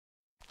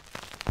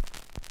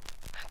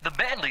The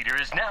band leader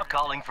is now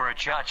calling for a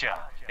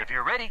cha-cha. If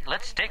you're ready,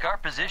 let's take our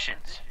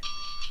positions.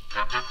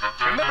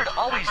 Remember to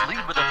always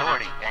lead with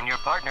authority, and your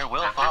partner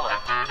will follow.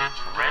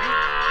 Ready?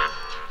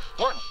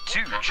 1,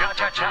 2,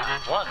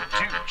 cha-cha-cha. 1,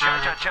 2,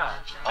 cha-cha-cha.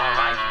 All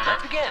right,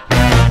 let's begin.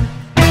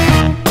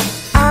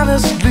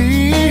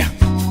 Honestly,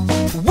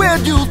 where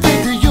do you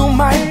think that you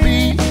might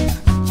be?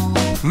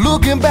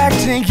 Looking back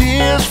 10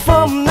 years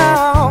from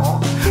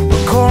now,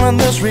 recalling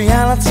this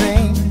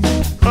reality.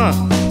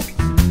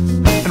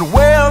 And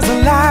where's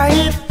the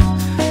light?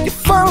 You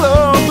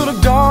follow through the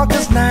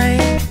darkest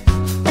night,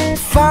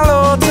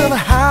 follow to the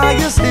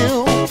highest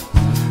hill,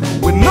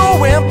 with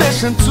no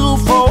ambition to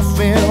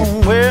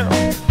fulfill. Well,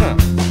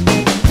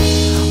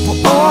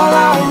 all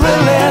I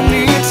really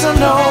need to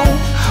know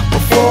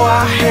before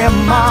I hand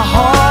my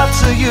heart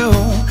to you,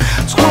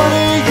 20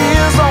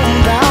 years on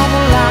down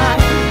the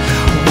line,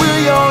 will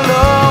your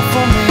love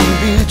for me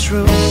be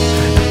true?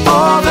 And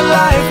all that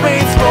life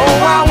may throw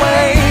our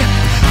way,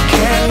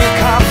 can you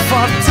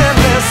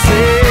confidently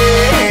say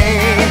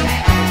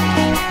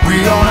we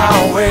on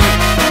our way?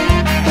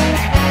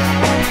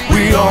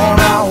 We on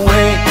our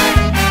way.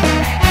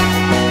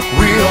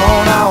 We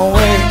on our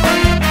way.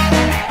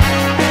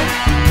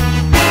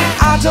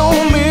 I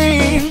don't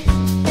mean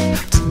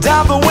to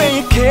doubt the way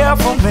you care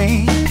for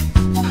me.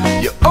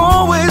 You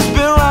always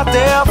been right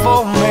there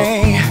for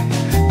me,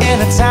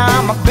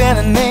 anytime I've been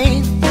in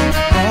need.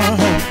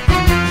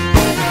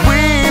 We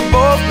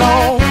both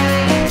know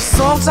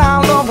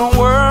sometimes love don't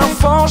work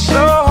for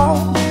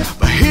sure,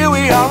 but here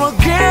we are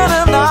again,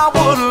 and I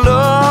would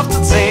love to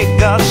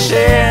take a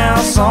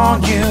chance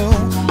on you.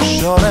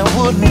 Sure that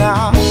would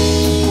not.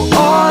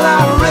 All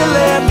I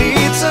really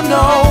need to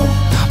know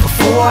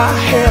before I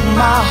hand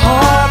my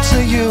heart to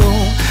you,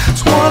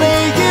 20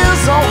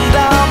 years on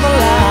down the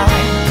line,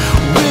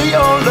 will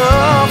your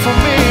love for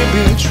me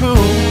be true?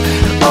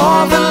 And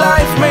all that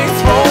life may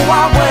throw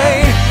our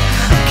way,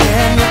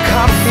 can you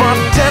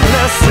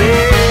confidently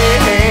say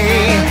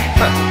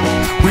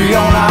we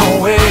on our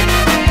way?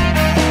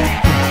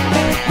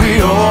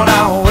 We on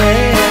our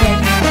way.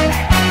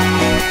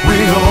 We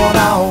on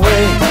our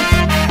way.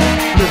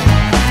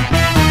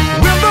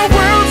 When the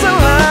world's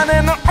aligned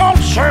and it all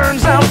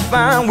turns out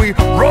fine, we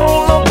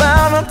roll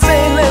about our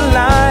daily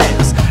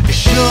lives. It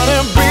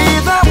shouldn't be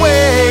that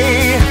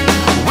way.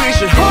 We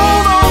should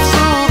hold on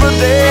to the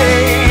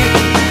day,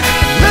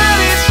 let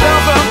each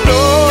other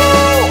know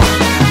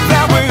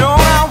that we're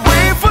on our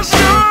way for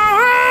sure.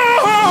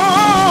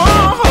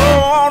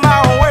 On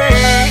our way.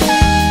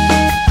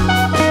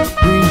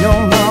 We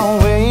on our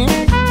way.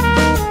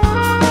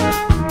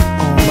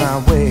 On my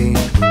way.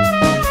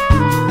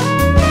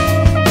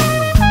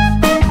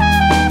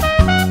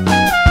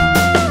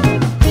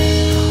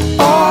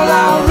 All I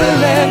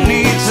really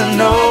need to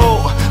know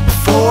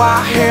before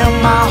I hand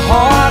my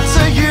heart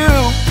to you,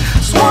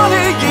 20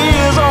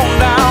 years on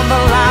down the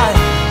line,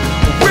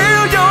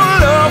 will your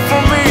love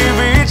for me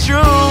be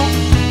true?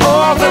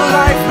 All that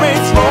life may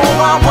throw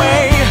our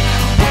way,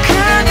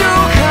 can you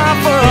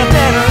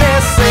confidently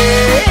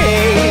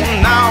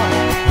say now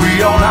we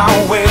on our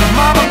way?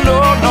 Mama, no,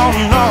 no,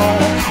 no,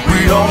 we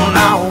on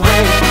our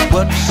way.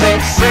 What you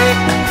say,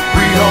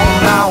 we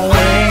on our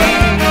way.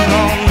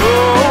 No, no,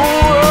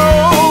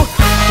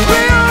 we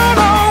on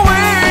our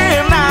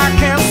way, and I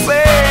can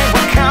say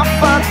with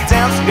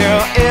confidence,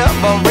 girl,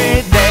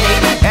 every day,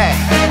 hey,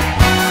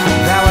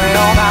 that we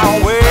on our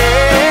way.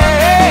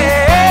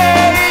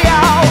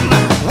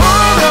 Oh,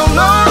 no,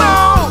 no, no,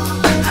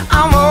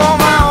 I'm on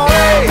my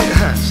way.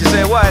 She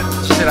said what?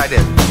 She said I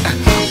did.